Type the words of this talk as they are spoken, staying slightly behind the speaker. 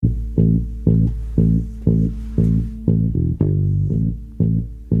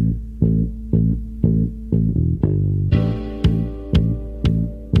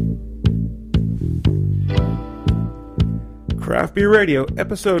Craft Beer Radio,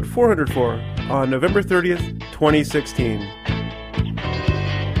 episode 404, on November 30th, 2016.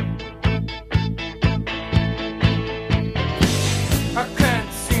 I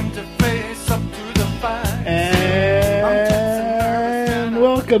can't seem to face up to the fight. And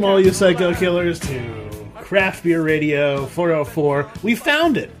welcome, all you psycho killers, to Craft Beer Radio 404. We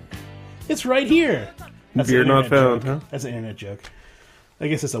found it. It's right here. That's Beer an not internet found, joke. huh? That's an internet joke. I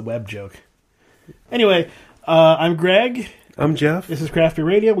guess it's a web joke. Anyway, I'm Greg. I'm Jeff. This is Craft Beer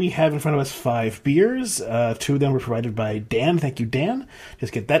Radio. We have in front of us 5 beers. 2 of them were provided by Dan. Thank you, Dan.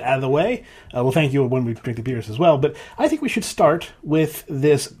 Just get that out of the way. We'll thank you when we drink the beers as well. But I think we should start with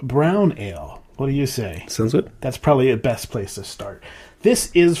this brown ale. What do you say? Sounds good. That's probably the best place to start. This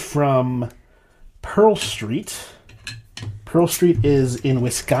is from Pearl Street. Pearl Street is in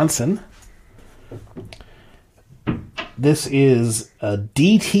Wisconsin. This is a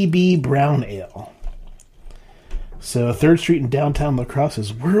DTB brown ale. So 3rd Street in downtown La Crosse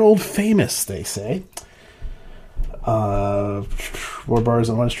is world famous, they say. More bars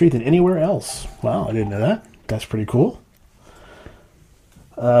on one street than anywhere else. Wow, I didn't know that. That's pretty cool.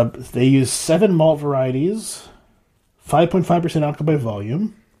 They use 7 malt varieties, 5.5% alcohol by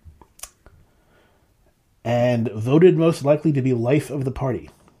volume, and voted most likely to be life of the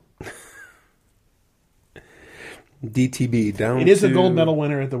party. DTB, down to... It is a gold medal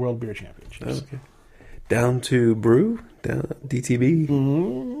winner at the World Beer Championships. Okay. Down to brew? DTB?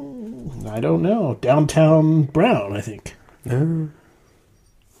 I don't know. Downtown Brown, I think. Oh.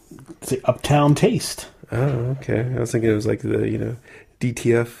 It's the Uptown Taste. Oh, okay. I was thinking it was like the,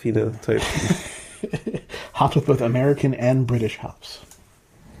 DTF, type. Hopped with both American and British hops.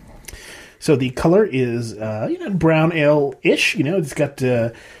 So the color is, brown ale-ish. It's got,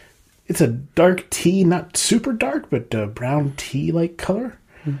 it's a dark tea, not super dark, but brown tea-like color.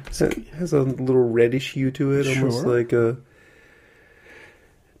 It has a little reddish hue to it, almost Sure. like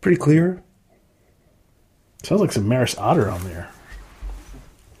pretty clear. Sounds like some Maris Otter on there.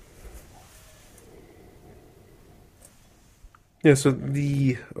 Yeah, so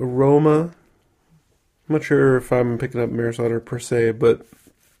the aroma, I'm not sure if I'm picking up Maris Otter per se, but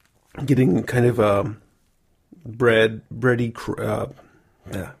getting kind of bready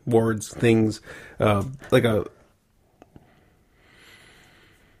words, things, like a...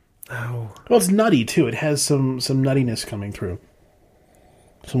 Oh. Well, it's nutty, too. It has some nuttiness coming through.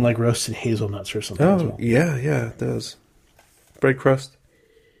 Some, like, roasted hazelnuts or something as Oh, well. yeah, it does. Bread crust.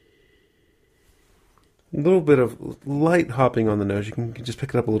 A little bit of light hopping on the nose. You can just pick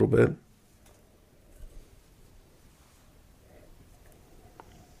it up a little bit.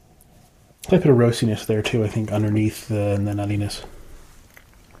 A bit of roastiness there, too, I think, underneath the nuttiness.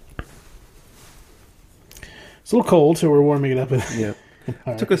 It's a little cold, so we're warming it up. Yeah.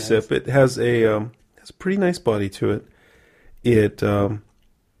 All Took right, a sip. It has a pretty nice body to it. It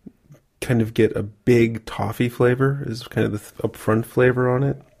kind of get a big toffee flavor is kind of the upfront flavor on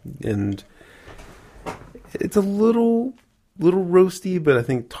it, and it's a little roasty, but I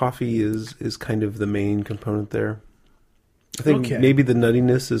think toffee is kind of the main component there. I think maybe the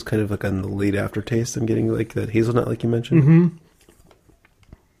nuttiness is kind of like on the late aftertaste. I'm getting like that hazelnut, like you mentioned. Mm-hmm.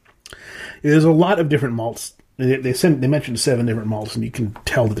 There's a lot of different malts. They mentioned 7 different malts, and you can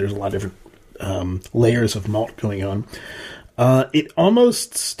tell that there's a lot of different layers of malt going on. It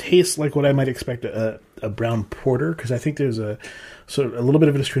almost tastes like what I might expect a brown porter, because I think there's a little bit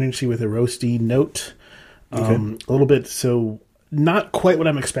of a stringency with a roasty note. A little bit, so not quite what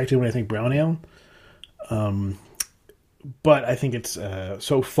I'm expecting when I think brown ale. But I think it's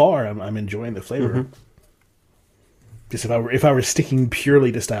so far I'm enjoying the flavor. Mm-hmm. Just if I were sticking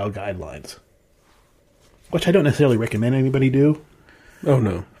purely to style guidelines, which I don't necessarily recommend anybody do. Oh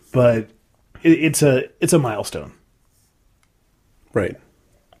no, but it's a milestone. Right.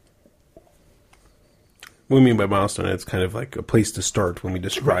 What we mean by milestone, it's kind of like a place to start when we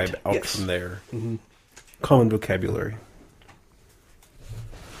describe out from there. Mm-hmm. Common vocabulary.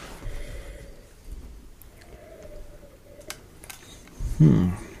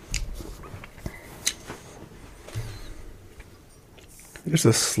 There's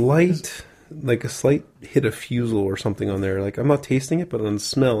a slight hit of fusel or something on there. Like, I'm not tasting it, but on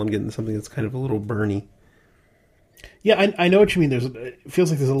smell, I'm getting something that's kind of a little burny. Yeah, I know what you mean. It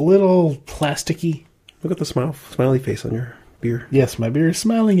feels like there's a little plasticky. Look at the smiley face on your beer. Yes, my beer is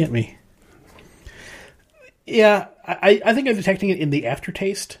smiling at me. Yeah, I think I'm detecting it in the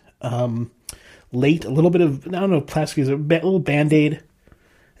aftertaste. Late, a little bit of, I don't know, plasticky, a little Band-Aid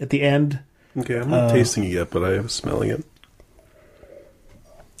at the end. Okay, I'm not tasting it yet, but I am smelling it.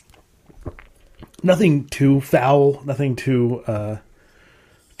 Nothing too foul, nothing too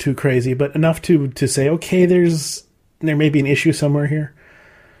crazy, but enough to say, okay, there's there may be an issue somewhere here.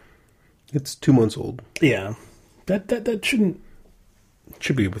 It's 2 months old. Yeah, that shouldn't.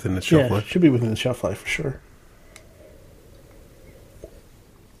 Should be within the shelf life. Should be within the shelf life for sure.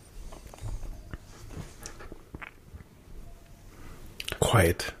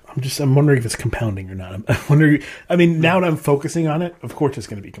 Quiet. I'm wondering if it's compounding or not. I'm wondering. I mean, now that I'm focusing on it, of course it's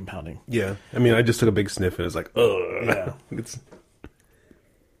going to be compounding. Yeah. I mean, I just took a big sniff and it's like, ugh. Yeah.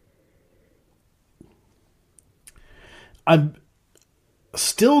 I'm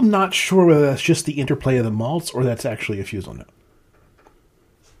still not sure whether that's just the interplay of the malts or that's actually a fusel note.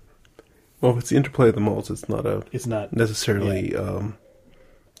 Well, if it's the interplay of the malts, it's not necessarily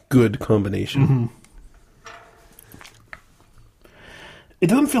good combination. Mm-hmm. It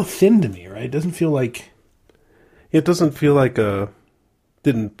doesn't feel thin to me, right? It doesn't feel like... It doesn't feel like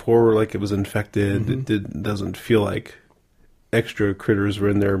didn't pour like it was infected. Mm-hmm. It doesn't feel like extra critters were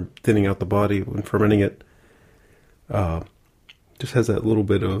in there thinning out the body when fermenting it. Just has that little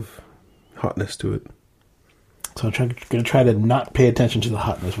bit of hotness to it. So I'm going to try to not pay attention to the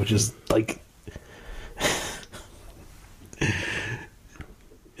hotness, which is like...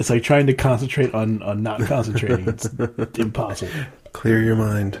 It's like trying to concentrate on not concentrating. It's impossible. Clear your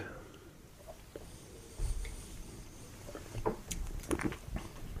mind.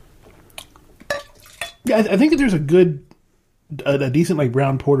 Yeah, I think that there's a decent like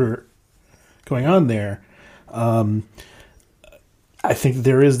brown porter going on there. I think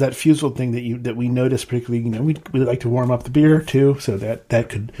there is that fusel thing that we notice, particularly. We like to warm up the beer too, so that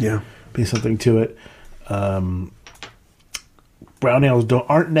could be something to it. Brown ales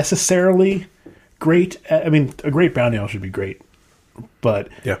aren't necessarily great. I mean, a great brown ale should be great, but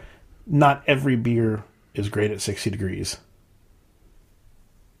not every beer is great at 60 degrees.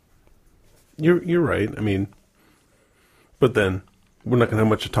 You're right. I mean, but then we're not going to have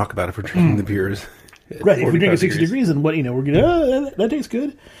much to talk about if we're drinking the beers. Right. If we drink at 60 degrees, then what? We're going to that tastes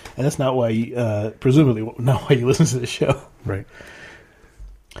good, and that's not why. Presumably, not why you listen to the show. Right.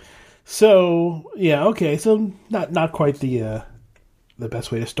 So yeah, okay. So not quite the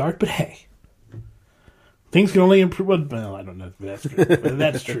best way to start, but hey, things can only improve. Well, I don't know if that's true. But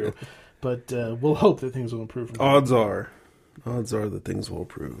that's true. But we'll hope that things will improve. Odds are that things will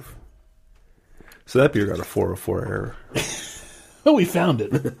improve. So that beer got a 404 error. Oh, we found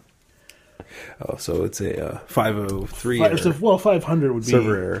it. Oh, so it's a 503 error. error. Well, 500 would be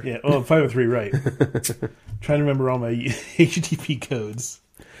server error. Yeah. Oh, 503, right. Trying to remember all my HTTP codes.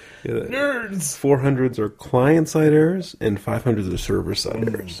 Yeah, Nerds! 400s are client-side errors, and 500s are server-side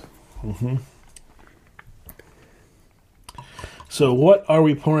errors. Mm-hmm. So what are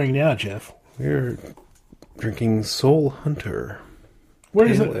we pouring now, Jeff? We're drinking Soul Hunter.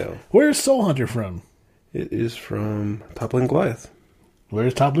 Where's Soul Hunter from? It is from Toppling Goliath.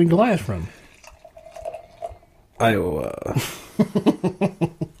 Where's Toppling Goliath from? Iowa.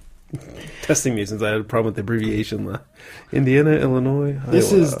 Testing me since I had a problem with the abbreviation. Indiana, Illinois, Iowa.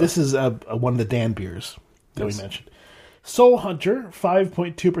 This is one of the Dan beers that we mentioned. Soul Hunter,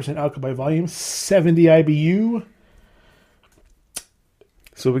 5.2% alcohol by volume, 70 IBU.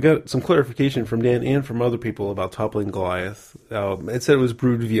 So we got some clarification from Dan and from other people about Toppling Goliath. It said it was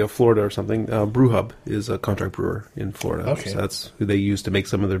brewed via Florida or something. BrewHub is a contract brewer in Florida. Okay. So that's who they use to make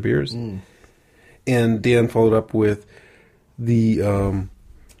some of their beers. And Dan followed up with the one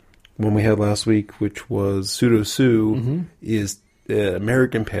we had last week, which was Pseudo Sue, is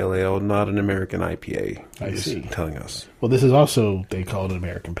American Pale Ale, not an American IPA. I see. Telling us. Well, this is also, they call it an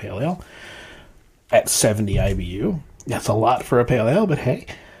American Pale Ale at 70 IBU. That's a lot for a pale ale, but hey,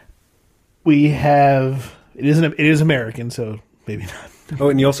 it is American, so maybe not. Oh,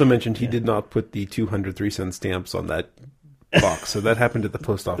 and he also mentioned he did not put the 203-cent stamps on that box, so that happened at the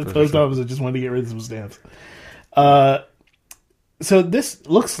post office. The post office just wanted to get rid of some stamps. So this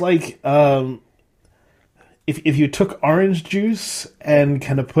looks like if you took orange juice and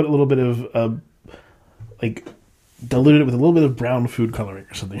kind of put a little bit of diluted it with a little bit of brown food coloring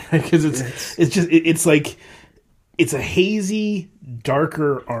or something, because it's a hazy,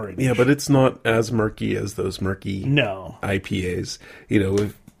 darker orange. Yeah, but it's not as murky as those murky IPAs,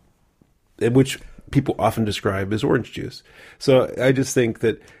 which people often describe as orange juice. So I just think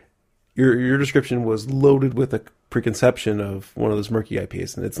that your description was loaded with a preconception of one of those murky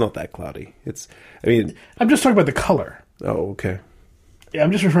IPAs, and it's not that cloudy. I'm just talking about the color. Oh, okay. Yeah,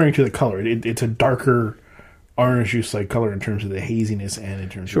 I'm just referring to the color. It's a darker orange juice-like color in terms of the haziness and in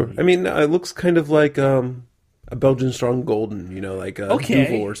terms of... Sure. It looks kind of like a Belgian Strong Golden, like a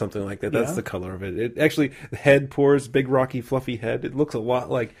Duvel or something like that. That's the color of it. It actually, the head pours, big, rocky, fluffy head. It looks a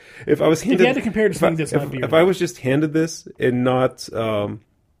lot like... If I was handed... If you had to compare it to something that's not beer. If I was just handed this and not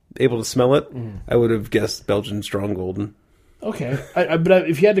able to smell it, I would have guessed Belgian Strong Golden. Okay. But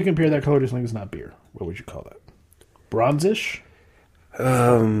if you had to compare that color to something that's not beer, what would you call that? Bronzish?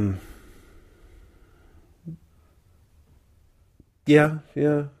 Yeah.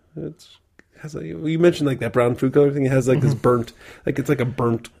 You mentioned like that brown food color thing. It has like this burnt, like it's like a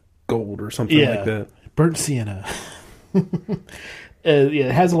burnt gold or something like that. Burnt sienna.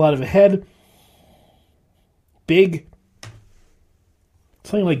 It has a lot of a head. Big.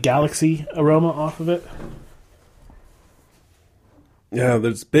 Something like Galaxy aroma off of it. Yeah,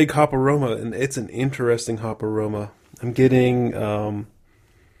 there's big hop aroma, and it's an interesting hop aroma. I'm getting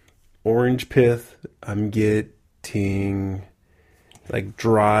orange pith. I'm getting like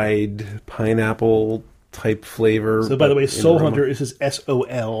dried pineapple type flavor. So, by the way, Soul Hunter is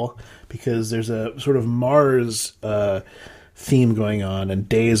SOL because there's a sort of Mars theme going on, and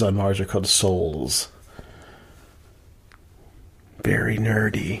days on Mars are called souls. Very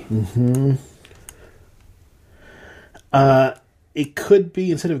nerdy. Mm-hmm. It could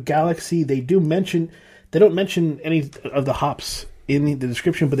be, instead of Galaxy, they don't mention any of the hops in the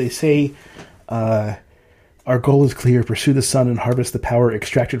description, but they say, our goal is clear, pursue the sun and harvest the power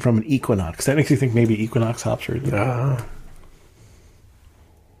extracted from an equinox. That makes you think maybe equinox hops are...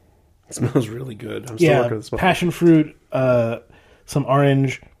 It smells really good. I'm still working on the smell. Passion fruit, some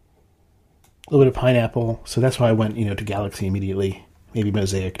orange, a little bit of pineapple. So that's why I went, to Galaxy immediately. Maybe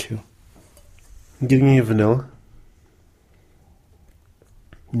Mosaic too. You getting any vanilla?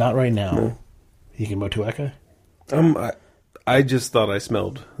 Not right now. No. You can Motueka? I just thought I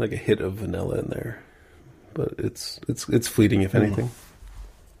smelled like a hit of vanilla in there, but it's fleeting if anything.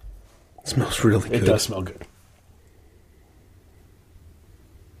 It smells really good. It does smell good.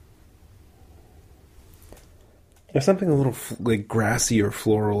 There's something a little like grassy or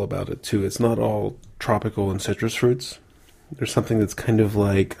floral about it too. It's not all tropical and citrus fruits. There's something that's kind of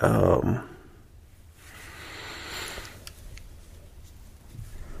like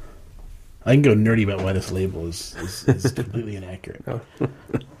I can go nerdy about why this label is completely inaccurate. Oh.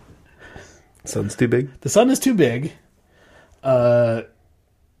 Sun's too big? The sun is too big. But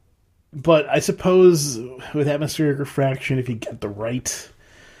I suppose with atmospheric refraction, if you get the right...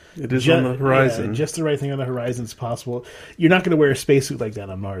 It is on the horizon. Yeah, just the right thing on the horizon is possible. You're not going to wear a spacesuit like that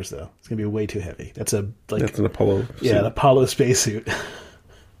on Mars, though. It's going to be way too heavy. That's an Apollo suit. Yeah, an Apollo spacesuit.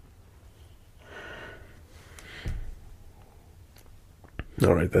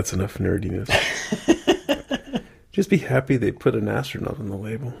 All right, that's enough nerdiness. Just be happy they put an astronaut on the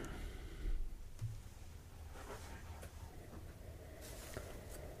label.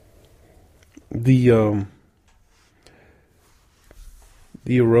 The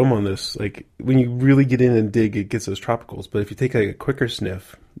aroma on this, like when you really get in and dig, it gets those tropicals. But if you take like a quicker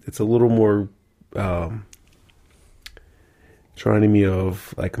sniff, it's a little more reminding me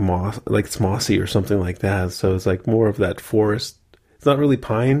of like moss, like it's mossy or something like that. So it's like more of that forest. It's not really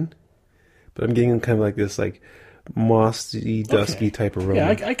pine, but I'm getting kind of like this like mossy, dusky type aroma.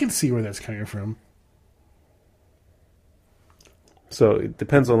 Yeah, I can see where that's coming from. So it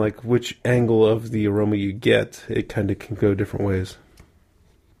depends on like which angle of the aroma you get. It kind of can go different ways.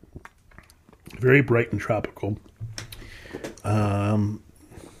 Very bright and tropical.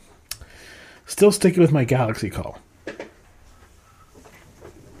 Still sticking with my Galaxy call.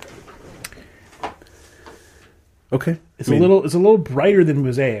 Okay, It's a little brighter than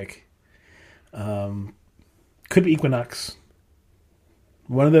Mosaic. Could be Equinox.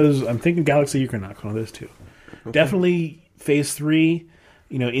 One of those. I'm thinking Galaxy Equinox. One of those two. Okay. Definitely Phase 3.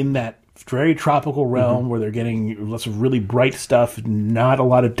 In that very tropical realm where they're getting lots of really bright stuff. Not a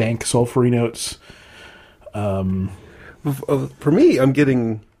lot of dank sulfury notes. For me, I'm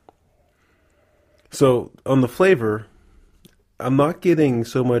getting. So on the flavor, I'm not getting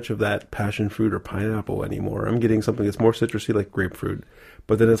so much of that passion fruit or pineapple anymore. I'm getting something that's more citrusy, like grapefruit,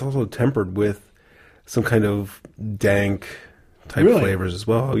 but then it's also tempered with some kind of dank type flavors as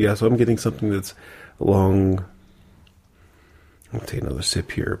well. Yeah, so I'm getting something that's along. I'll take another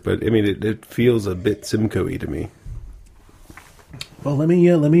sip here, but I mean, it feels a bit Simcoe-y to me. Well, let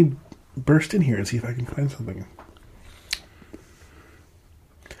me burst in here and see if I can find something.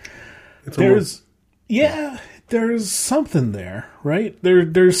 There's something there, right?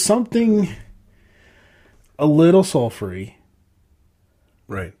 There's something a little sulfury,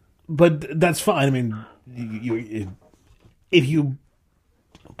 right? But that's fine. I mean, if you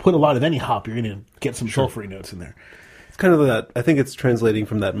put a lot of any hop, you're going to get some sulfury notes in there. It's kind of that. I think it's translating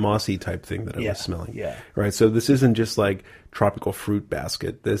from that mossy type thing that I was smelling. Yeah. Right. So this isn't just like tropical fruit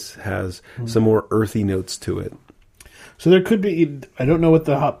basket. This has some more earthy notes to it. So there could be. I don't know what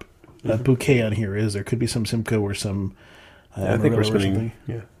the hop bouquet on here is. There could be some Simcoe or some I think we're Amarillo or spending. something.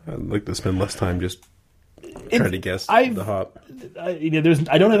 Yeah, I'd like to spend less time just trying to guess the hop. I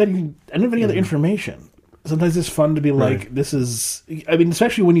don't have any other information. Sometimes it's fun to be like, Right. this is. I mean,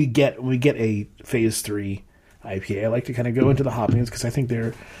 especially when we get a Phase 3 IPA, I like to kind of go into the hoppings because I think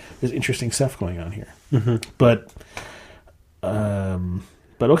there's interesting stuff going on here. Mm-hmm. But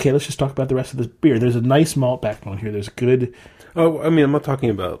okay, let's just talk about the rest of this beer. There's a nice malt backbone here. There's good. Oh, I mean, I'm not talking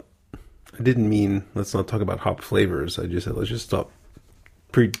about. I didn't mean let's not talk about hop flavors. I just said let's just stop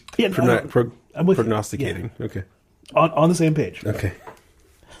I'm with you. prognosticating. Yeah. Okay. On the same page. Okay.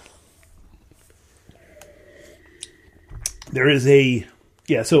 There is a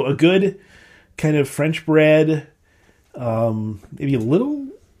good kind of French bread, maybe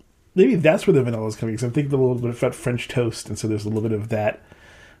that's where the vanilla is coming. Because I'm thinking a little bit about French toast, and so there's a little bit of that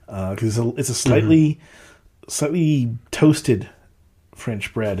because it's a slightly toasted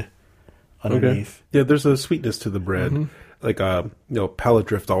French bread underneath. Okay. Yeah, there's a sweetness to the bread. Like palate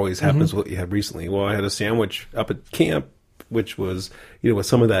drift always happens with what you had recently. Well, I had a sandwich up at camp, which was with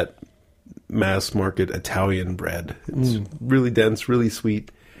some of that mass market Italian bread. It's really dense, really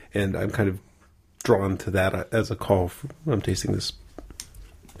sweet, and I'm kind of drawn to that as a call when I'm tasting this.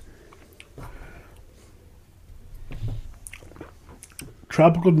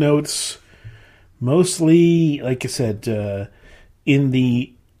 Tropical notes, mostly, like I said, in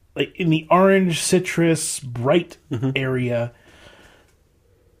the orange, citrus, bright area,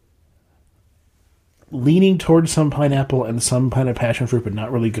 leaning towards some pineapple and some kind of passion fruit, but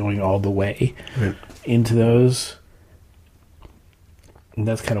not really going all the way into those. And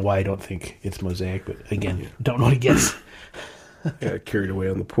that's kind of why I don't think it's Mosaic, but again, don't know what to guess. I got carried away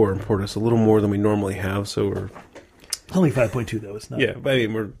on the pour and poured us a little more than we normally have, so we're... Only 5.2 though. It's not. Yeah, but I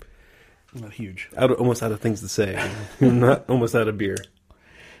mean, we're not huge. almost out of things to say. Not almost out of beer.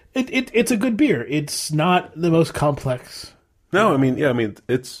 It's a good beer. It's not the most complex. No, I mean,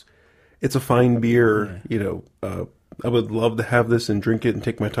 it's a fine beer. I would love to have this and drink it and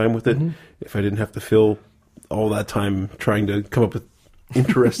take my time with it if I didn't have to fill all that time trying to come up with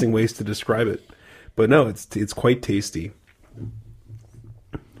interesting ways to describe it. But no, it's quite tasty.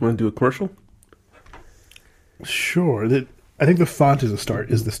 Want to do a commercial? Sure. I think the font is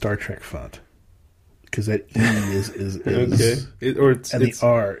the Star Trek font because that E is Okay. It's the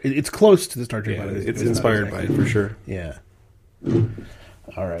R. It's close to the Star Trek font. it's inspired by it for sure. Yeah.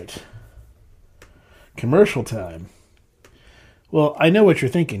 All right. Commercial time. Well, I know what you're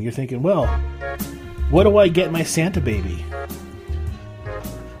thinking. You're thinking, well, what do I get my Santa baby?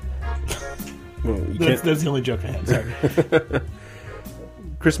 Well, That's the only joke I had. Sorry.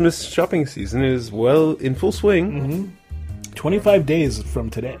 Christmas shopping season is in full swing. 25 days from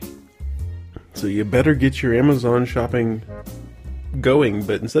today. So you better get your Amazon shopping going.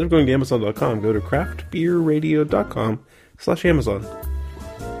 But instead of going to Amazon.com, go to craftbeerradio.com/Amazon.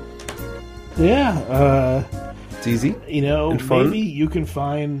 Yeah. It's easy. And fun. Maybe you can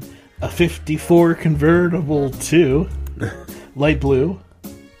find a 54 convertible to light blue.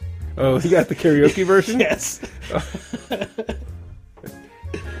 Oh, you got the karaoke version? Yes.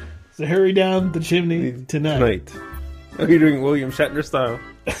 So hurry down the chimney tonight. Oh, you're doing William Shatner style.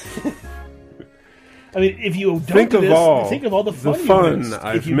 I mean, if you don't Think do of this, all think of all the fun,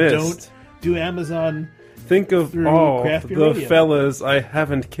 I've if you missed. don't do Amazon. Think of Through all Craft Beer the Radio. fellas I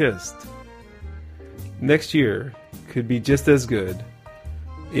haven't kissed. Next year could be just as good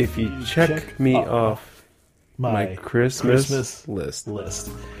if you check me off my Christmas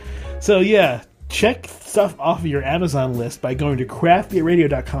list. So yeah, check stuff off of your Amazon list by going to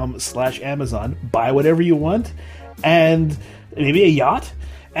craftbeerradio.com/Amazon. Buy whatever you want, and maybe a yacht,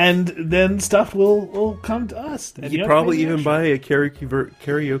 and then stuff will come to us. And You'd probably even buy a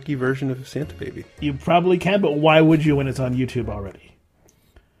karaoke version of Santa Baby. You probably can, but why would you when it's on YouTube already?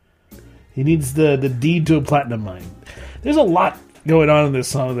 He needs the deed to a platinum mine. There's a lot going on in this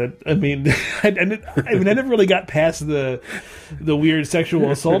song that, I mean, I never really got past the weird sexual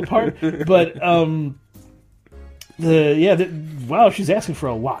assault part, but wow, she's asking for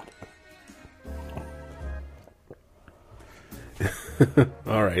a lot.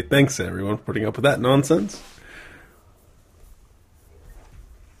 All right, thanks everyone for putting up with that nonsense.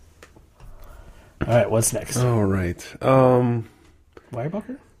 All right, what's next? All right,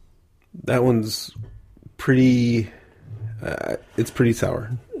 Weyerbacher? that one's pretty. It's pretty sour.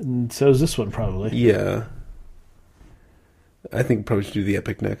 And so is this one probably. Yeah, I think probably should do the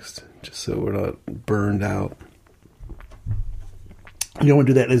epic next, just so we're not burned out. You don't want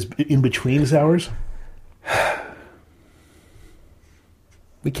to do that as in between sours?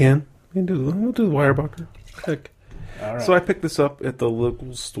 We'll do the Weyerbacher. Heck. All right. So I picked this up at the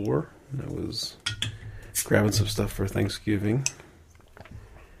local store. And I was grabbing some stuff for Thanksgiving.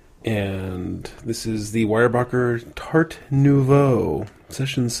 And this is the Weyerbacher Tart Nouveau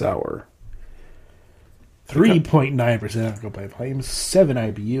Session Sour. 3.9% alcohol by volume, 7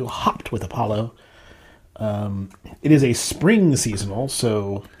 IBU, hopped with Apollo. It is a spring seasonal,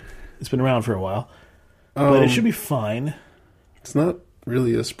 so it's been around for a while. But it should be fine. It's not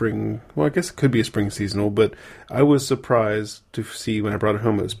really a spring... Well, I guess it could be a spring seasonal, but I was surprised to see when I brought it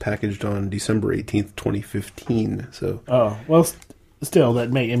home, it was packaged on December 18th, 2015. So, Oh, well, still,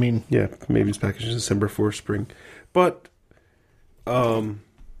 that may... I mean... yeah, maybe it's packaged in December for spring. But, no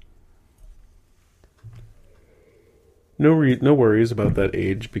worries about that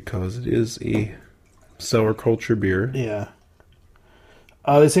age because it is a sour culture beer. Yeah.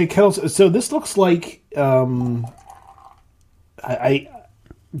 They say kettles... So this looks like... I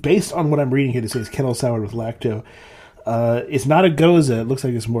based on what I'm reading here, it says kettle sour with lacto. It's not a Goza. It looks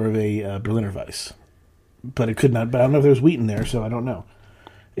like it's more of a Berliner Weiss. But it could not... But I don't know if there's wheat in there, so I don't know.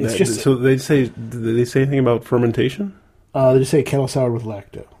 It's just... So did they say anything about fermentation? They just say kettle sour with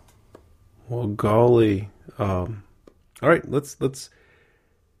lacto. Well, golly. All right, let's.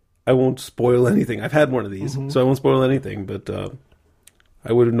 I won't spoil anything. I've had one of these, so I won't spoil anything. But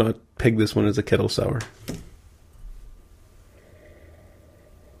I would have not pegged this one as a kettle sour.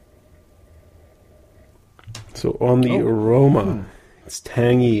 So on the aroma, it's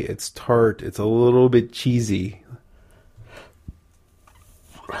tangy, it's tart, it's a little bit cheesy.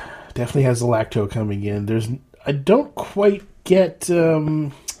 Definitely has the lacto coming in. I don't quite get.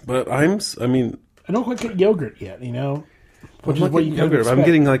 But I don't quite get yogurt yet. You know, which is what you yogurt. I'm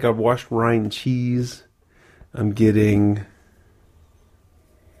getting like a washed rind cheese. I'm getting.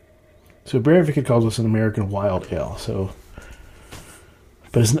 So Bear calls us an American wild ale. So,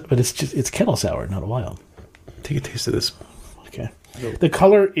 but it's kettle sour, not a wild. Take a taste of this. Okay. The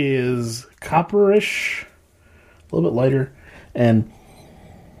color is copperish, a little bit lighter, and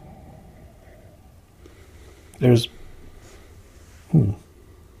there's.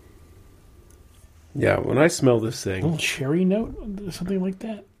 Yeah, when I smell this thing, a little cherry note, something like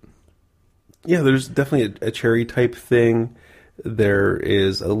that. Yeah, there's definitely a cherry type thing. There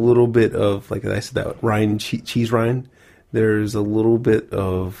is a little bit of, like I said, that rind, cheese rind. There's a little bit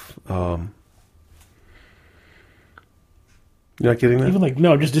of. You're not getting that? Even like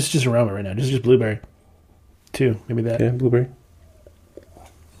no, just aroma right now. Just blueberry, too. Maybe that. Yeah, blueberry.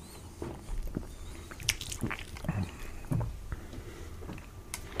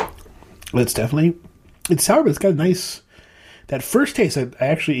 It's sour, but it's got a nice. That first taste,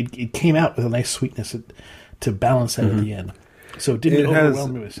 it came out with a nice sweetness to balance that at the end. So it didn't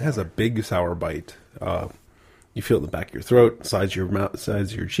overwhelm me with sour. It has a big sour bite. You feel it in the back of your throat, sides of your mouth,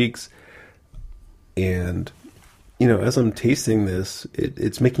 sides of your cheeks, and as I'm tasting this,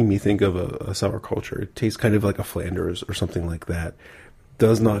 it's making me think of a sour culture. It tastes kind of like a Flanders or something like that.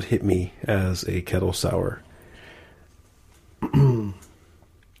 Does not hit me as a kettle sour.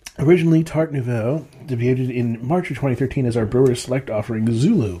 Originally, Tart Nouveau debuted in March of 2013 as our Brewers Select offering,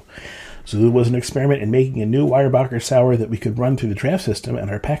 Zulu. Zulu was an experiment in making a new Weyerbacher sour that we could run through the draft system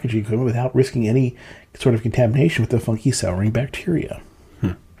and our packaging equipment without risking any sort of contamination with the funky souring bacteria.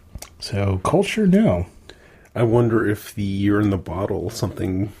 So, culture, no. I wonder if the year in the bottle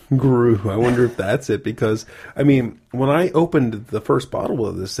something grew. I wonder if that's it. Because, when I opened the first bottle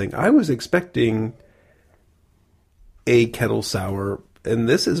of this thing, I was expecting a kettle sour.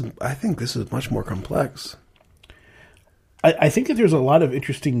 And I think this is much more complex. I think that there's a lot of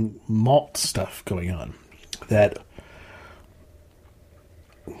interesting malt stuff going on that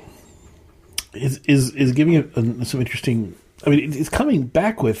is giving it some interesting. It's coming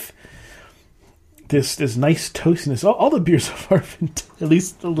back with this nice toastiness. All the beers so far have been at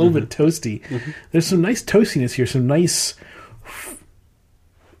least a little bit toasty. There's some nice toastiness here. Some nice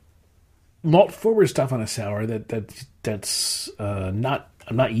malt forward stuff on a sour that's I'm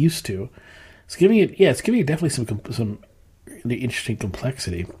not used to. It's giving it definitely some really interesting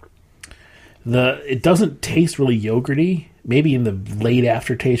complexity. It doesn't taste really yogurty. Maybe in the late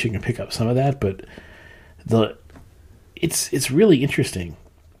aftertaste you can pick up some of that, but it's really interesting.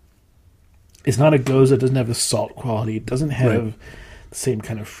 It's not a Goza. It doesn't have the salt quality. It doesn't have the same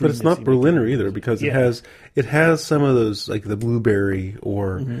kind of fruit. But it's not Berliner either because it has some of those, like the blueberry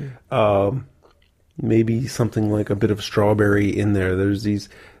or maybe something like a bit of strawberry in there. There's these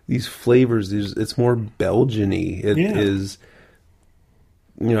flavors. It's more Belgian-y. It is.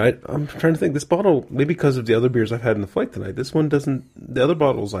 I'm trying to think. This bottle, maybe because of the other beers I've had in the flight tonight, this one doesn't. The other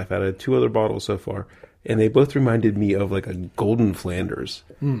bottles I had 2 other bottles so far, and they both reminded me of like a golden Flanders,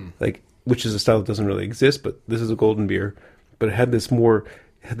 which is a style that doesn't really exist, but this is a golden beer. But it had this more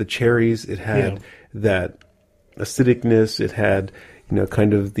had the cherries. It had that acidicness. It had,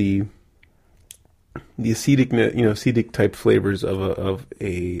 kind of the acetic, acetic type flavors of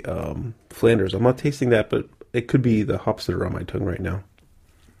a Flanders. I'm not tasting that, but it could be the hops that are on my tongue right now.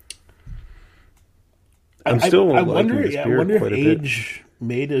 I wonder if age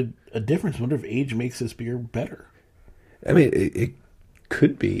made a difference. I wonder if age makes this beer better. I mean, it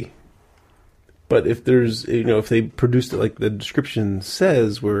could be. But if there's, if they produced it like the description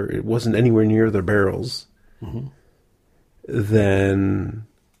says, where it wasn't anywhere near their barrels, then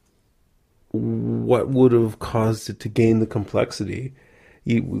what would have caused it to gain the complexity?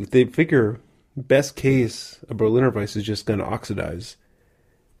 They figure, best case, a Berliner Weiss is just going to oxidize.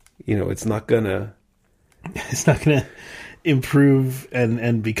 It's not going to improve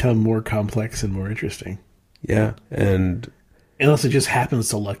and become more complex and more interesting. Yeah, and unless it just happens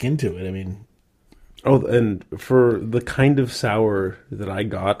to luck into it. I mean, and for the kind of sour that I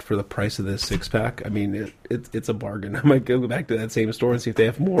got for the price of this 6-pack, I mean, it's a bargain. I might go back to that same store and see if they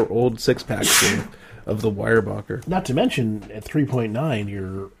have more old 6-packs of the Weyerbacher. Not to mention, at 3.9,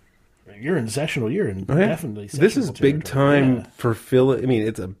 you're in sessional. You're in definitely sessional. This is big time for Phil. I mean,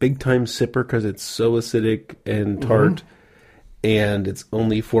 it's a big time sipper because it's so acidic and tart, and it's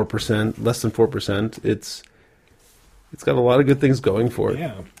only 4%, less than 4%. It's got a lot of good things going for it.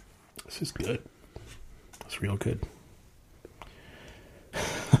 Yeah, this is good. It's real good.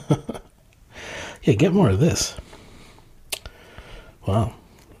 Yeah, get more of this. Wow.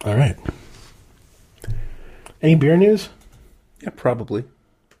 All right. Any beer news? Yeah, probably.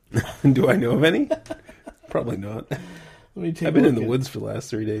 Do I know of any? Probably not. I've been in the woods for the last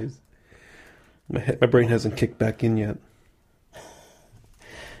 3 days. My brain hasn't kicked back in yet.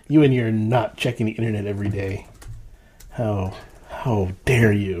 You and your not checking the internet every day. How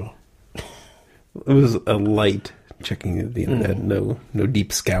dare you? It was a light checking the internet. No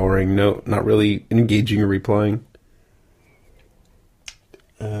deep scouring. No, not really engaging or replying.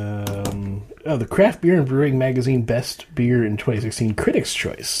 The Craft Beer and Brewing Magazine Best Beer in 2016 Critics'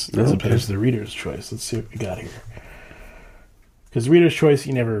 Choice, as opposed to the Reader's Choice. Let's see what we got here. Because the Reader's Choice,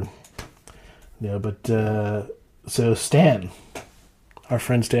 you never know. But so Stan, our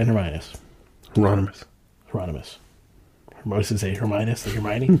friend Stan Herminis. Hieronymus. I was to say Herminis, the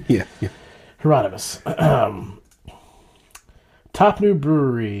Hermione? Yeah. Hieronymus. Top new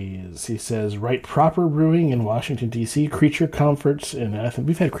breweries, he says. Right Proper Brewing in Washington, D.C. Creature Comforts in, I think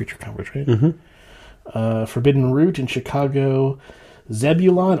we've had Creature Comforts, right? Mm-hmm. Forbidden Root in Chicago.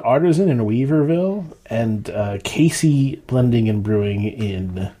 Zebulon Artisan in Weaverville. And Casey Blending and Brewing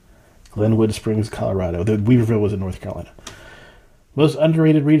in Glenwood Springs, Colorado. The Weaverville was in North Carolina. Most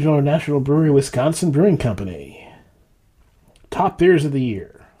underrated regional or national brewery, Wisconsin Brewing Company. Top beers of the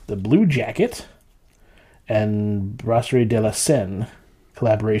year. The Blue Jacket and Brasserie de la Seine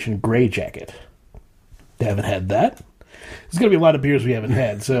collaboration Grey Jacket. They haven't had that. There's going to be a lot of beers we haven't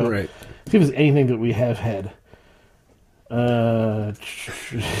had, so right. See if there's anything that we have had. Well,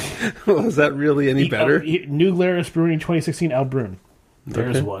 is that really any better? New Glarus Brewing 2016 Albrun.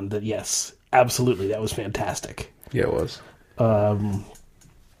 There's one that, yes, absolutely, that was fantastic. Yeah, it was.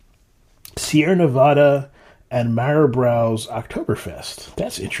 Sierra Nevada and Marbrau's Oktoberfest.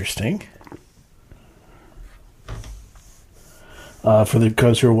 That's interesting. For the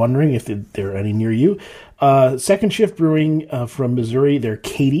guys who are wondering if there are any near you. Second Shift Brewing from Missouri. Their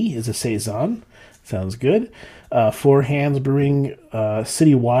Katie is a Saison. Sounds good. Four Hands Brewing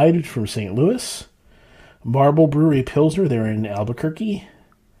Citywide from St. Louis. Marble Brewery Pilsner. They're in Albuquerque.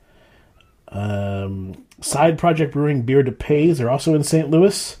 Side Project Brewing Beer de Pays. They're also in St.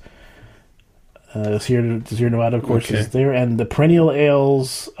 Louis. Sierra Nevada, of course, is there. And the Perennial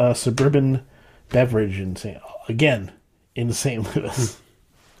Ales Suburban Beverage in St. Louis.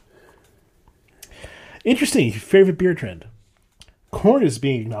 Interesting. Favorite beer trend. Corn is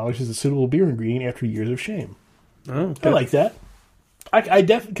being acknowledged as a suitable beer ingredient after years of shame. Oh, okay. I like that. I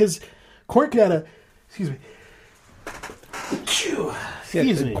definitely, because corn can excuse me.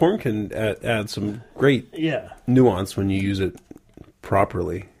 Excuse me. Corn can add some great nuance when you use it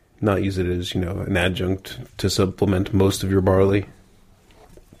properly. Not use it as, an adjunct to supplement most of your barley.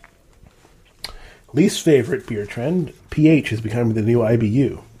 Least favorite beer trend, pH has become the new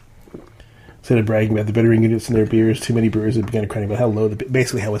IBU. Instead of bragging about the bittering units in their beers, too many brewers have begun crying about how low,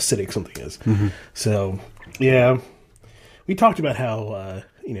 basically how acidic something is. Mm-hmm. So, yeah. We talked about how,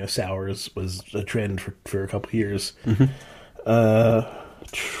 sours was a trend for a couple of years. Mm-hmm.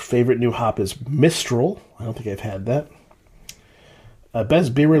 Favorite new hop is Mistral. I don't think I've had that.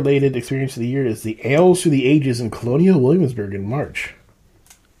 Best beer-related experience of the year is the Ales Through the Ages in Colonial Williamsburg in March.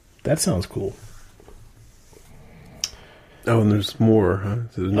 That sounds cool. Oh, and there's more, huh?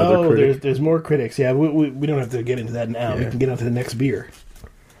 There's another Oh, critic. there's more critics. Yeah, we don't have to get into that now. We Yeah. can get on to the next beer.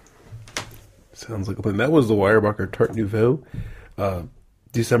 Sounds like a plan. That was the Weyerbacher Tart Nouveau.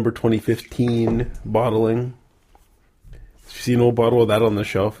 December 2015 bottling. If you see an old bottle of that on the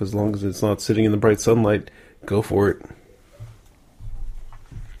shelf, as long as it's not sitting in the bright sunlight, go for it.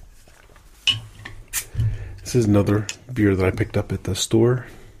 This is another beer that I picked up at the store.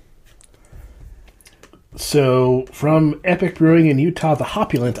 So, from Epic Brewing in Utah, the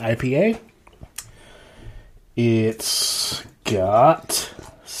Hopulent IPA. It's got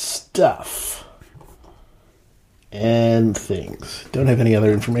stuff and things. Don't have any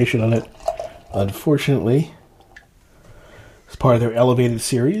other information on it, unfortunately. It's part of their Elevated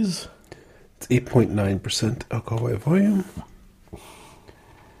series. It's 8.9% alcohol by volume.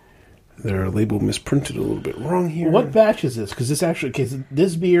 Their label misprinted a little bit wrong here. What batch is this? Because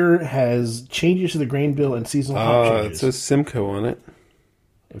this beer has changes to the grain bill and seasonal hop It changes. says Simcoe on it.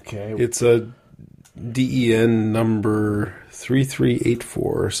 Okay. It's a DEN number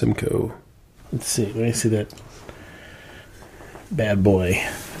 3384 Simcoe. Let's see. Let me see that bad boy.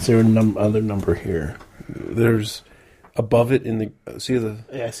 Is there other number here? There's above it in the see the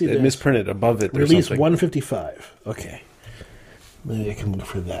Yeah, I see it this. misprinted above it. There's Release something. 155. Okay. Maybe I can look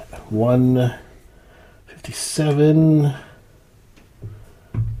for that. 157.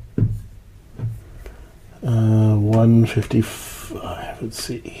 155. Let's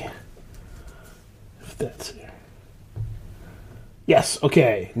see if that's here. Yes.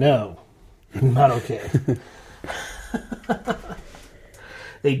 Okay. No. Not okay.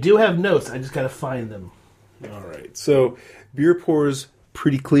 They do have notes. I just got to find them. All right. So beer pours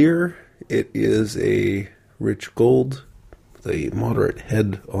pretty clear. It is a rich gold with a moderate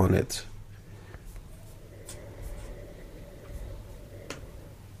head on it.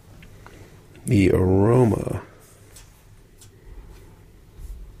 The aroma.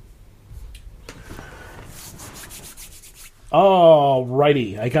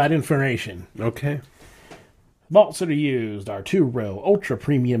 Alrighty. I got information. Okay. Malts that are used are 2-row Ultra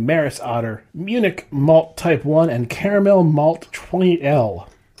Premium Maris Otter, Munich Malt Type 1, and Caramel Malt 20L.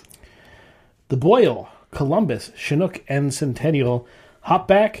 The Boyle, Columbus, Chinook, and Centennial,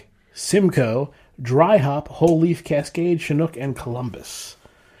 Hopback, Simcoe, Dry Hop, Whole Leaf Cascade, Chinook, and Columbus.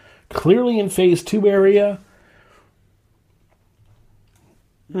 Clearly in Phase 2 area.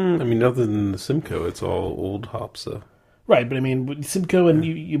 I mean, other than the Simcoe, it's all old hops, though. Right, but I mean, with Simcoe, and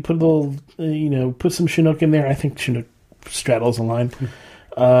you put a little, put some Chinook in there. I think Chinook straddles the line.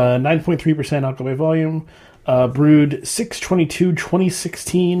 9.3% alcohol by volume. Brewed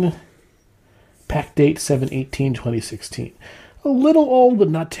 6/22/2016. Pack date 7/18/2016. A little old, but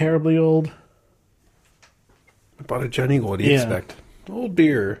not terribly old. I bought a Johnny. What do you Yeah. expect? Old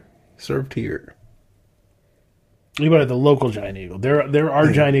beer served here. You bought it at the local Giant Eagle. There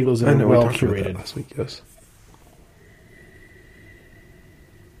are Giant Eagles that I are know, well we talked about that curated. last week, yes.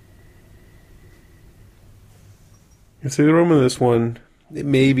 So the aroma of this one,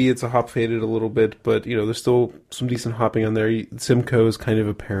 maybe it's a hop faded a little bit, but there's still some decent hopping on there. Simcoe is kind of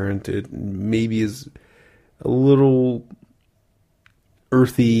apparent. It maybe is a little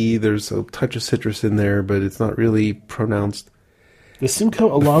earthy. There's a touch of citrus in there, but it's not really pronounced. The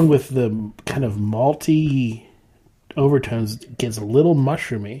Simcoe, along with the kind of malty overtones, gets a little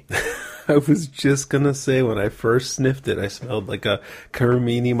mushroomy. I was just gonna say when I first sniffed it, I smelled like a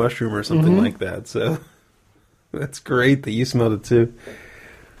caramini mushroom or something like that. So that's great that you smelled it too.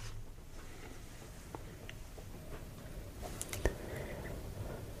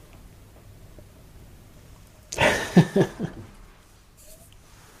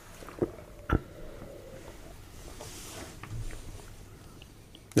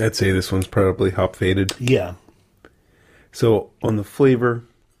 I'd say this one's probably hop faded. Yeah. So on the flavor,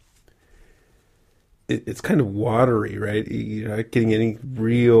 it's kind of watery, right? You're not getting any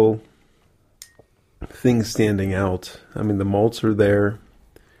real things standing out. I mean, the malts are there.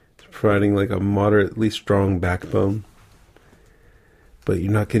 It's providing like a moderately strong backbone. But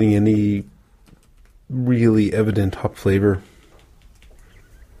you're not getting any really evident hop flavor.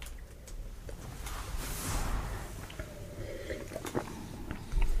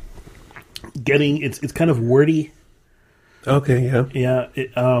 It's kind of wordy. Okay, yeah. Yeah.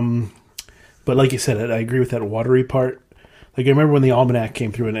 But like you said, I agree with that watery part. Like I remember when the Almanac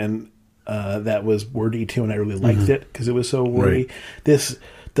came through and that was wordy too, and I really liked it because it was so wordy. Right. This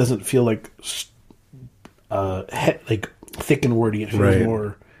doesn't feel like like thick and wordy. It feels Right.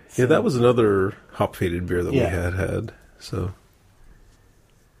 more. Yeah, that was another hop faded beer that Yeah. we had. So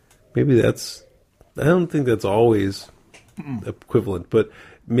maybe that's. I don't think that's always equivalent, but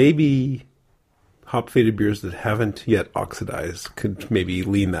maybe hop-faded beers that haven't yet oxidized could maybe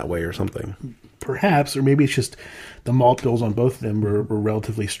lean that way or something. Perhaps, or maybe it's just the malt bills on both of them were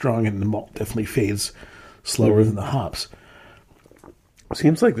relatively strong, and the malt definitely fades slower than the hops.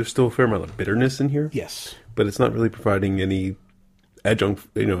 Seems like there's still a fair amount of bitterness in here. Yes. But it's not really providing any adjunct,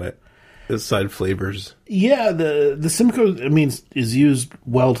 side flavors. Yeah, the Simcoe, is used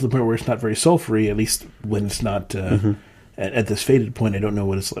well to the point where it's not very sulfury, at least when it's not at this faded point. I don't know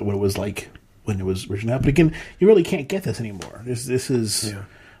what it was like when it was originally out. But again, you really can't get this anymore. This is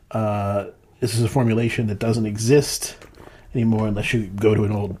a formulation that doesn't exist anymore unless you go to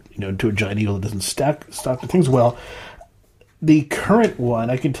an old, to a giant eagle that doesn't stock the things well. The current one,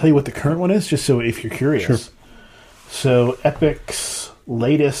 I can tell you what the current one is, just so if you're curious. Sure. So Epic's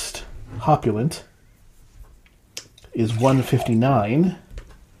latest Hopulent is 159,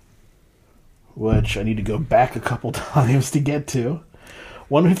 which I need to go back a couple times to get to.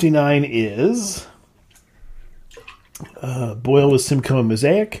 159 is boil with Simcoe and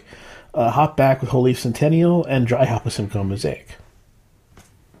Mosaic, hop back with Whole Leaf Centennial, and dry hop with Simcoe and Mosaic.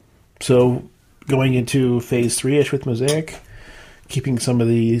 So going into phase 3-ish with Mosaic, keeping some of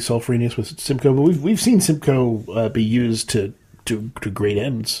the sulfuriness with Simcoe, but we've seen Simcoe be used to great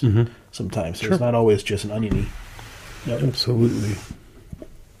ends sometimes. So it's not always just an oniony. Yep. Absolutely.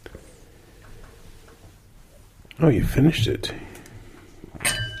 Oh, you finished it.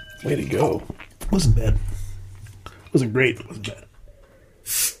 Way to go. Wasn't bad. Wasn't great, but wasn't bad.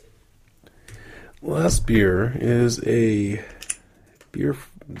 Last beer is a beer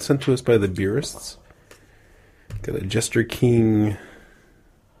sent to us by the Beerists. Got a Jester King.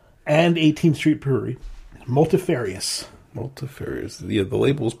 And 18th Street Brewery. Multifarious. Multifarious. Yeah, the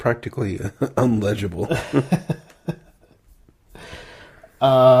label's practically unlegible.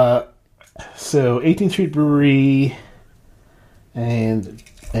 So 18th Street Brewery and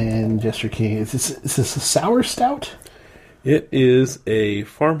Jester King. Is this a sour stout? It is a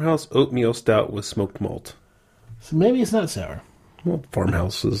farmhouse oatmeal stout with smoked malt. So maybe it's not sour. Well,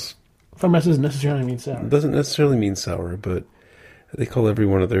 farmhouse doesn't necessarily mean sour. doesn't necessarily mean sour, but they call every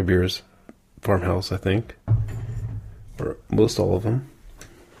one of their beers farmhouse, I think. Or most all of them.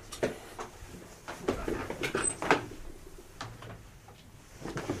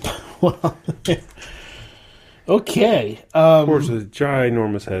 Well, okay. Of course, a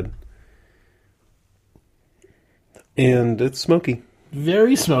ginormous head. And it's smoky.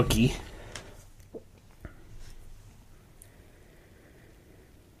 Very smoky.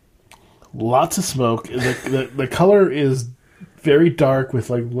 Lots of smoke. The color is very dark with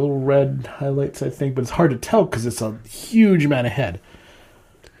like little red highlights, I think, but it's hard to tell because it's a huge amount of head.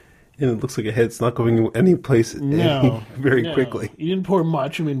 And it looks like a head's not going any place very quickly. You didn't pour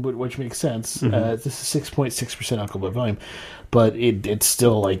much, which makes sense. This is 6.6% alcohol by volume, but it's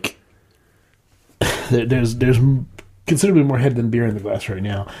still like there's considerably more head than beer in the glass right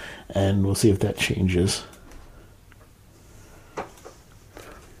now, and we'll see if that changes.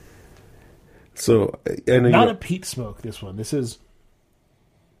 So, and not a peat smoke. This one. This is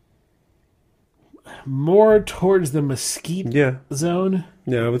more towards the mesquite zone.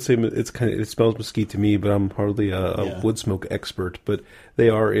 Yeah, I would say it smells mesquite to me, but I'm hardly a wood smoke expert. But they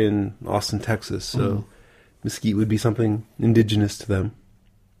are in Austin, Texas, so mesquite would be something indigenous to them.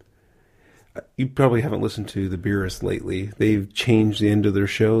 You probably haven't listened to the Beerists lately. They've changed the end of their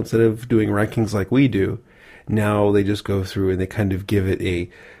show. Instead of doing rankings like we do, now they just go through and they kind of give it a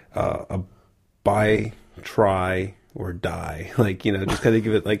buy, try, or die. Like, just kind of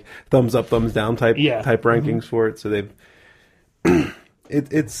give it like thumbs up, thumbs down type rankings for it. So they've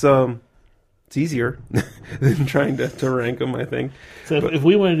it's easier than trying to rank them, I think. So if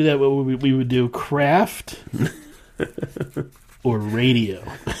we want to do that, what we would do craft or radio.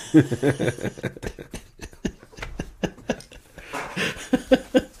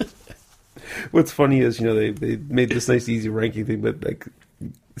 What's funny is, they made this nice easy ranking thing, but like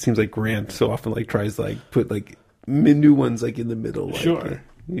it seems like Grant so often like tries to like put like new ones like in the middle. Like, sure.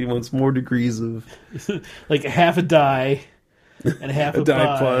 He wants more degrees of like half a die and half a die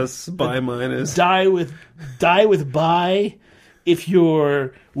buy. plus, buy minus. Die with buy if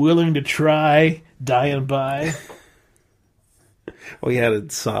you're willing to try, die and buy. Well, he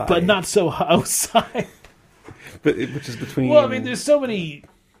added sigh. But not so high. Sigh. But which is between... Well, there's so many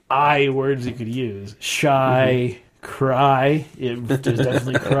I words you could use. Shy, cry. There's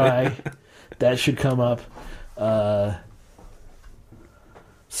definitely cry. That should come up.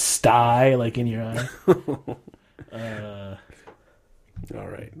 Sty, like in your eye. All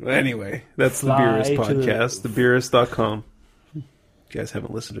right. Well, anyway, that's the Beerist podcast, thebeerist.com. you guys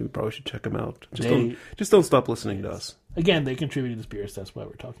haven't listened to, we probably should check them out. They- Just don't stop listening to us. Again, they contribute to the spirits. That's why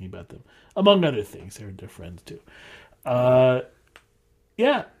we're talking about them, among other things. They're friends too.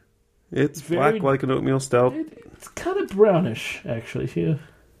 Yeah, It's Very- black like an oatmeal stout. it's kind of brownish actually. Too.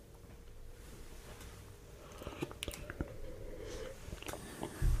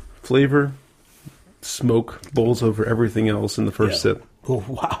 Flavor, smoke bowls over everything else in the first Yeah. sip. Oh,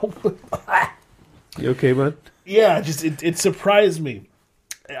 wow. You okay, bud? Yeah, just it surprised me.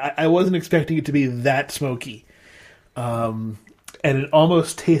 I wasn't expecting it to be that smoky, and it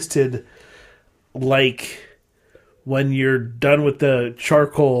almost tasted like when you're done with the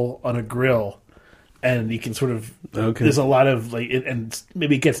charcoal on a grill, and you can sort of Okay. there's a lot of like, and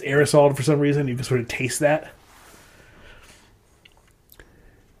maybe it gets aerosoled for some reason. You can sort of taste that.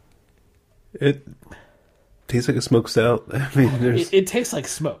 It tastes like a smoked stout. I mean, there's It tastes like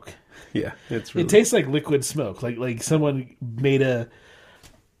smoke. yeah, it's really It tastes like liquid smoke, like someone made a.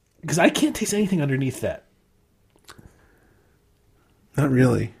 Because I can't taste anything underneath that. not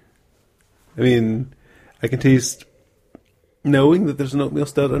really. I mean, I can taste knowing that there's an oatmeal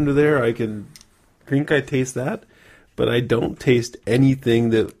stout under there. I taste that, but I don't taste anything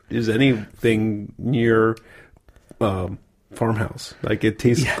that is anything near farmhouse. Like it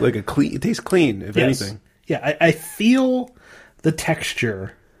tastes like a clean. It tastes clean, if anything. Yeah, I feel the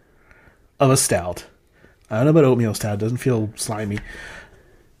texture of a stout. I don't know about oatmeal stout. It doesn't feel slimy.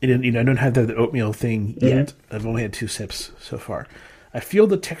 I don't have the oatmeal thing yet. I've only had 2 sips so far. I feel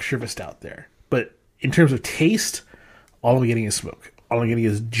the texture of a stout there. But in terms of taste, all I'm getting is smoke. All I'm getting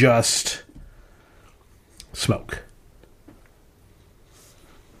is just smoke.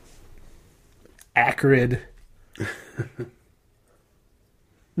 Acrid.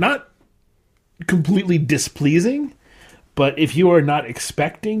 Not completely displeasing, but if you are not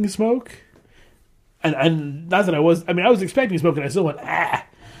expecting smoke, and not that I was expecting smoke and I still went,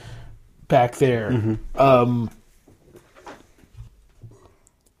 back there.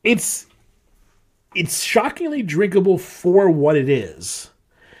 It's shockingly drinkable for what it is.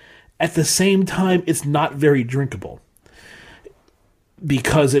 At the same time, it's not very drinkable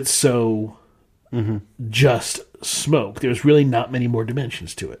because it's so just smoke. There's really not many more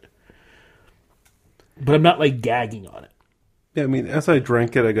dimensions to it. But I'm not like gagging on it. Yeah, I mean, as I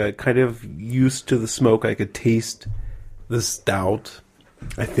drank it, I got kind of used to the smoke. I could taste the stout,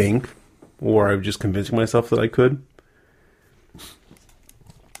 I think, or I was just convincing myself that I could.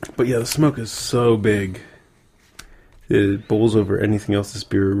 But yeah, the smoke is so big. It bowls over anything else this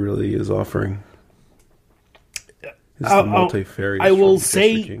beer really is offering. This is the multifarious. I will from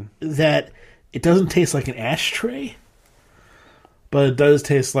say Jester King. that it doesn't taste like an ashtray, but it does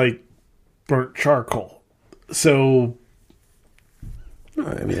taste like burnt charcoal. So,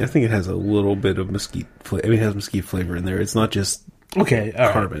 I mean, I think it has a little bit of mesquite flavor. I mean, it has mesquite flavor in there. It's not just okay, all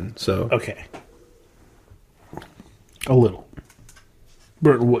right. carbon. So Okay. A little.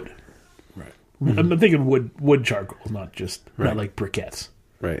 Burnt wood. right, I'm thinking wood charcoal, not Right. like briquettes.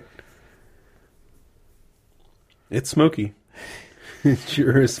 right. It's smoky. It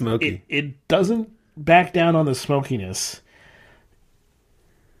sure is smoky. It doesn't back down on the smokiness.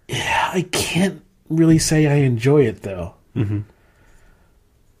 Yeah, I can't really say I enjoy it though.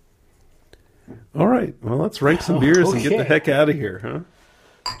 All right. Well, let's rank some beers and get the Okay. heck out of here, huh?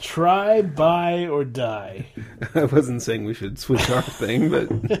 Try, buy, or die. I wasn't saying we should switch our thing,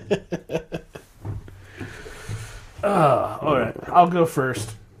 but All right, I'll go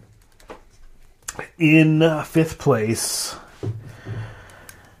first. In 5th place,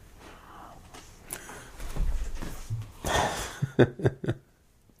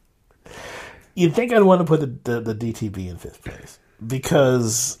 you'd think I'd want to put the DTB in 5th place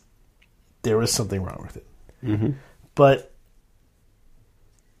because there was something wrong with it. But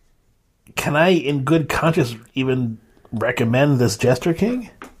can I, in good conscience, even recommend this Jester King?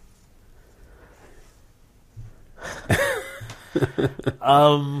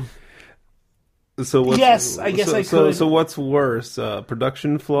 so what's, Yes, I guess I could. So what's worse,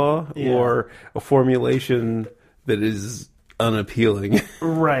 production flaw Yeah. or a formulation that is unappealing?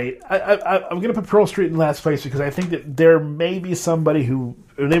 Right. I'm going to put Pearl Street in last place because I think that there may be some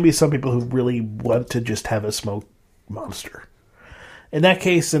people who really want to just have a smoke monster. In that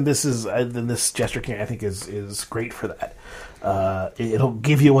case, then this Jester King I think is great for that. It'll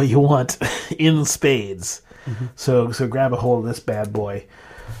give you what you want in spades. So grab a hold of this bad boy.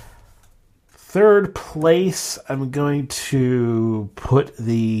 3rd place, I'm going to put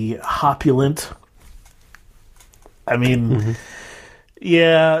the Hopulent. I mean,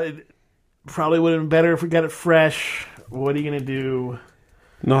 yeah, it probably would have been better if we got it fresh. What are you going to do?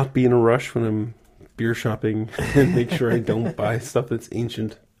 Not be in a rush when I'm beer shopping and make sure I don't buy stuff that's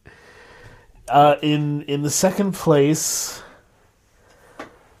ancient. In the second place,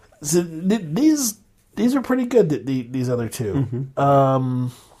 so these are pretty good. These other two.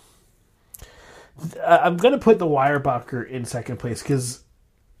 I'm going to put the Weyerbacher in second place because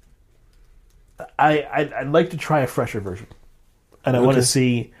I'd like to try a fresher version, and I want to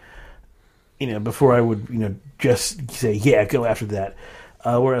see, before I would just say go after that.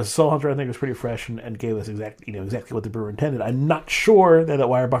 Whereas Soul Hunter, I think, was pretty fresh and gave us exactly what the brewer intended. I'm not sure that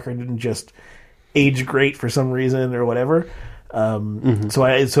Weyerbacher didn't just age great for some reason or whatever.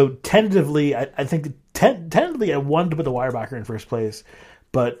 So tentatively, I think tentatively I wanted to put the Weyerbacher in first place,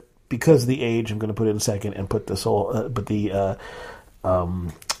 but because of the age, I'm going to put it in second and put the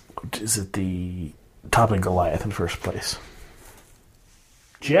the Toppling Goliath in first place.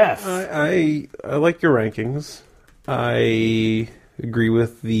 Jeff, I like your rankings. I agree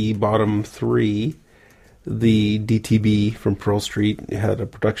with the bottom three. The DTB from Pearl Street had a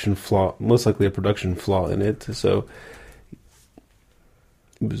production flaw, most likely a production flaw in it. So,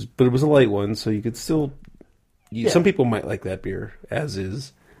 it was a light one, so you could still. Some people might like that beer as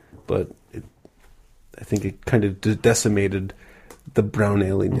is, but I think it kind of decimated the brown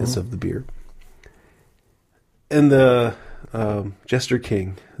aliness of the beer. And the Jester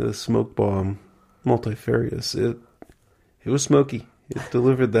King, the Smoke Bomb Multifarious, it was smoky. It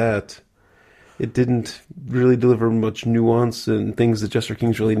delivered that. It didn't really deliver much nuance and things that Jester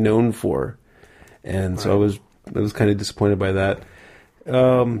King's really known for, and so I was kind of disappointed by that.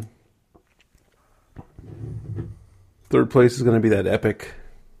 Third place is going to be that Epic.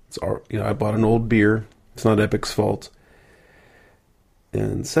 I bought an old beer. It's not Epic's fault.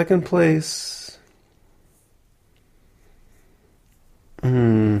 And second place,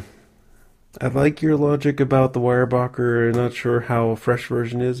 I like your logic about the Weyerbacher. Not sure how a fresh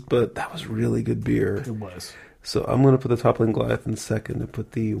version is, but that was really good beer. It was. So I'm going to put the Toppling Goliath in second and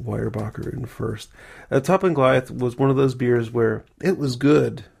put the Weyerbacher in first. Toppling Goliath was one of those beers where it was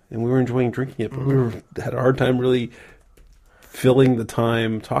good and we were enjoying drinking it, but we had a hard time really filling the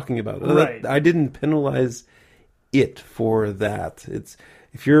time talking about it. Right. I didn't penalize it for that.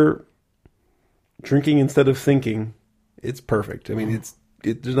 If you're drinking instead of thinking, it's perfect. I mean,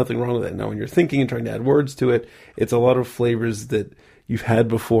 there's nothing wrong with that. Now, when you're thinking and trying to add words to it, it's a lot of flavors that you've had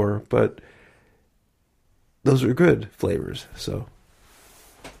before, but those are good flavors. So,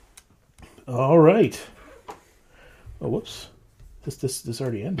 all right. Oh, whoops! This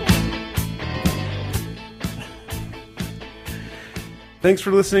already ended. Thanks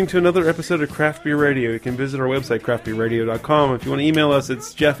for listening to another episode of Craft Beer Radio. You can visit our website, craftbeerradio.com. If you want to email us,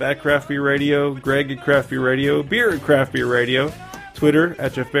 it's Jeff at Craft Beer Radio, Greg at Craft Beer Radio, Beer at Craft Beer Radio, Twitter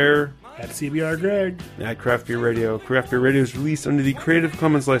at Jeff Bear, At CBR Greg, at Craft Beer Radio. Craft Beer Radio is released under the Creative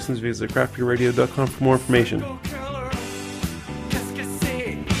Commons license. Visit craftbeerradio.com for more information.